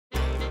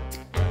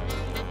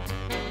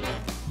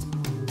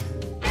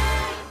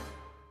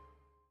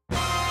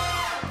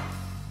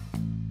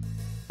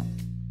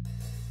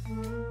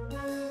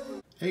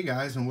Hey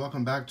guys, and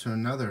welcome back to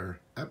another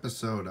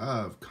episode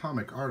of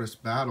Comic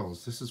Artist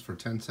Battles. This is for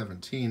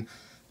 1017.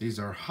 These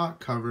are hot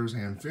covers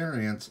and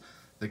variants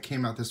that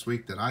came out this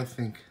week that I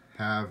think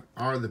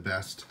are the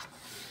best.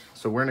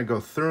 So we're going to go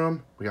through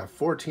them. We got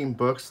 14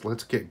 books.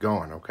 Let's get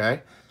going,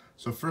 okay?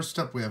 So first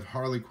up, we have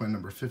Harley Quinn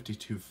number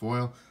 52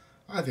 foil.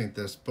 I think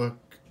this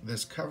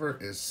cover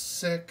is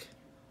sick.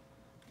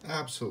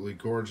 Absolutely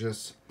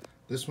gorgeous.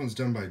 This one's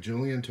done by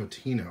Julian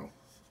Totino.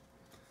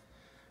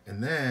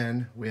 And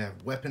then we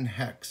have Weapon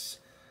Hex.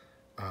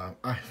 I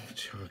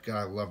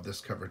love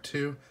this cover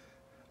too.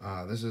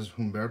 This is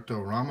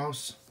Humberto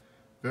Ramos.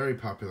 Very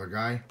popular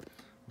guy.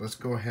 Let's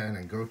go ahead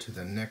and go to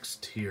the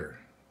next tier.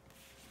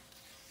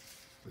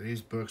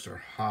 These books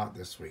are hot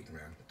this week,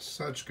 man.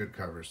 Such good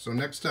covers. So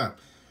next up,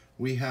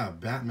 we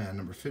have Batman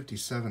number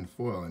 57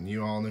 foil. And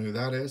you all know who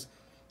that is?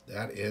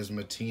 That is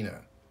Mattina.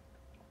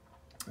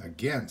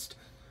 Against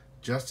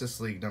Justice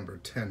League number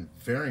 10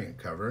 variant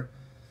cover.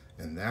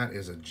 And that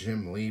is a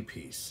Jim Lee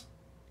piece.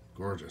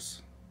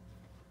 Gorgeous.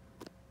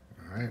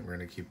 All right, we're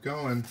going to keep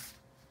going.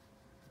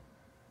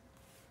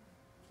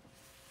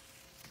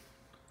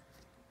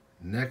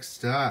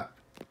 Next up,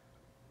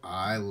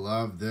 I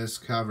love this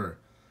cover.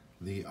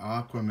 The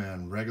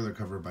Aquaman regular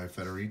cover by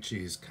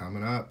Federici is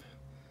coming up.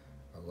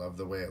 I love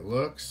the way it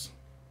looks.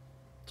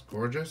 It's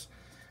gorgeous.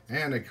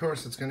 And of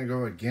course, it's going to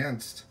go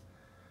against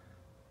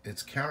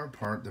its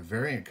counterpart, the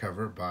variant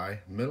cover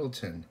by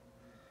Middleton.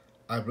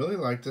 I really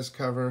like this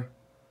cover.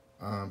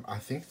 I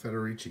think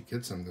Federici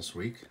gets him this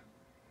week.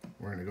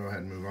 We're going to go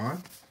ahead and move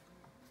on.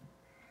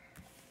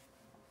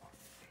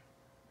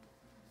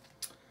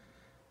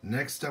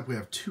 Next up, we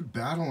have two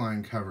Battle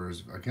Line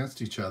covers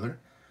against each other.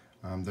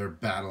 They're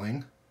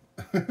battling.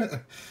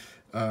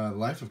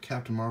 Life of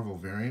Captain Marvel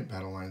variant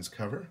Battle Lines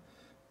cover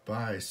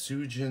by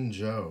Sujin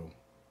Jo.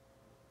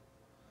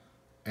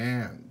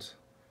 And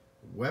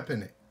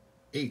Weapon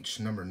H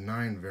number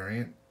 9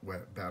 variant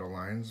Battle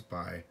Lines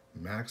by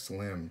Max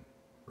Lim,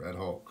 Red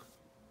Hulk.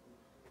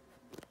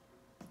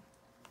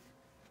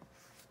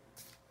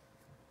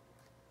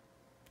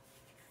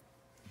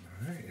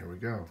 Alright, here we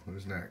go.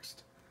 Who's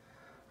next?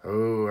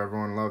 Oh,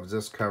 everyone loves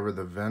this cover.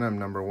 The Venom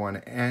number 1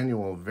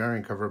 annual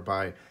variant cover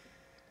by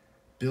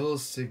Bill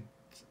Sienkiewicz,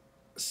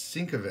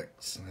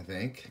 I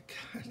think.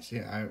 Gosh,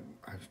 yeah,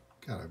 I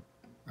gotta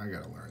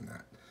learn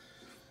that.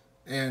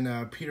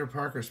 And Peter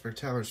Parker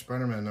Spectacular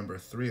Spider-Man number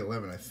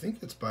 311. I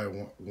think it's by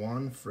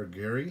Juan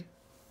Frigeri.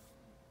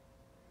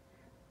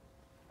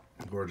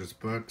 Gorgeous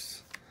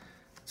books.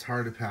 It's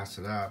hard to pass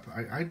it up.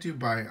 I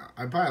buy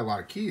a lot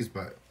of keys,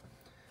 but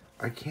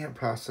I can't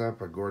pass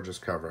up a gorgeous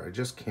cover. I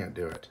just can't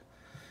do it.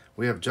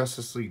 We have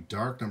Justice League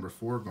Dark number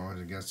 4 going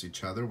against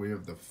each other. We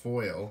have the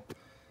foil.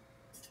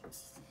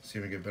 See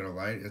if we get better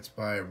light. It's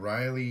by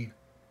Riley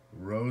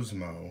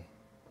Rosemo,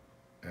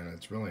 and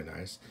it's really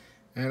nice.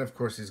 And of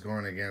course, he's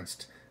going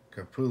against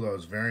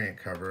Capullo's variant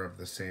cover of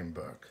the same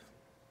book.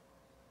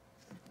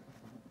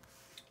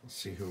 Let's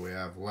see who we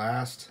have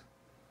last.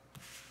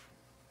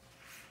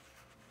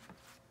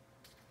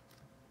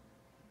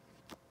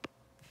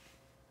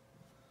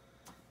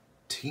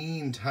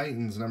 Teen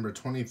Titans number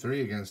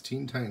 23 against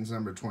Teen Titans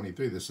number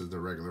 23. This is the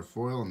regular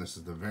foil and this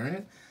is the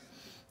variant.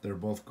 They're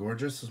both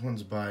gorgeous. This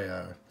one's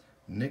by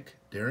Nick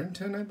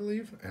Darrington, I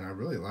believe, and I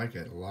really like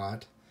it a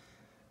lot.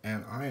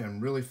 And I am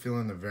really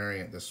feeling the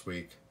variant this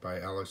week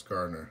by Alex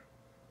Gardner.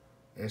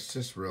 It's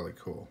just really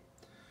cool.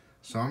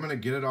 So I'm going to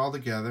get it all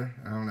together,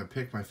 and I'm going to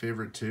pick my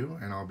favorite two,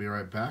 and I'll be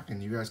right back,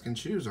 and you guys can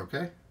choose,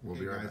 okay? We'll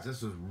be right back.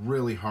 This is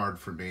really hard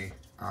for me.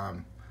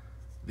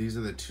 These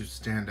are the two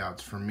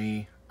standouts for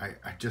me.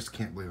 I just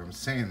can't believe I'm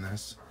saying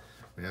this.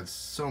 We had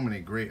so many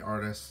great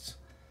artists.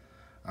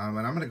 And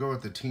I'm going to go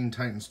with the Teen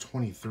Titans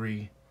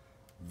 23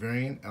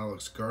 variant,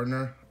 Alex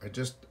Gardner. I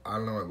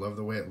don't know, I love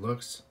the way it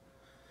looks.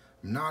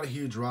 I'm not a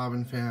huge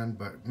Robin fan,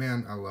 but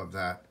man, I love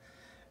that.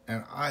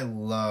 And I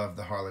love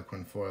the Harley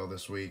Quinn foil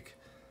this week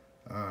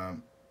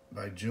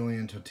by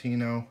Julian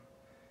Totino.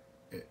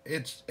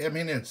 It's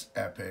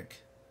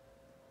epic.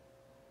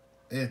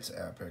 It's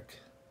epic.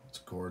 It's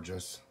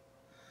gorgeous.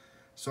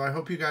 So I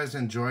hope you guys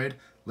enjoyed.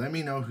 Let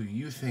me know who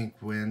you think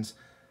wins.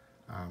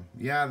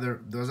 Yeah,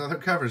 those other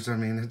covers, I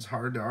mean, it's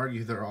hard to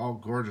argue. They're all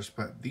gorgeous,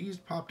 but these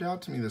popped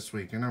out to me this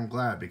week, and I'm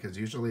glad because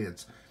usually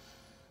it's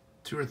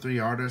 2 or 3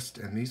 artists,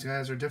 and these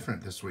guys are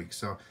different this week.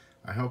 So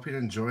I hope you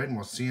enjoyed, and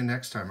we'll see you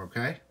next time,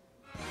 okay?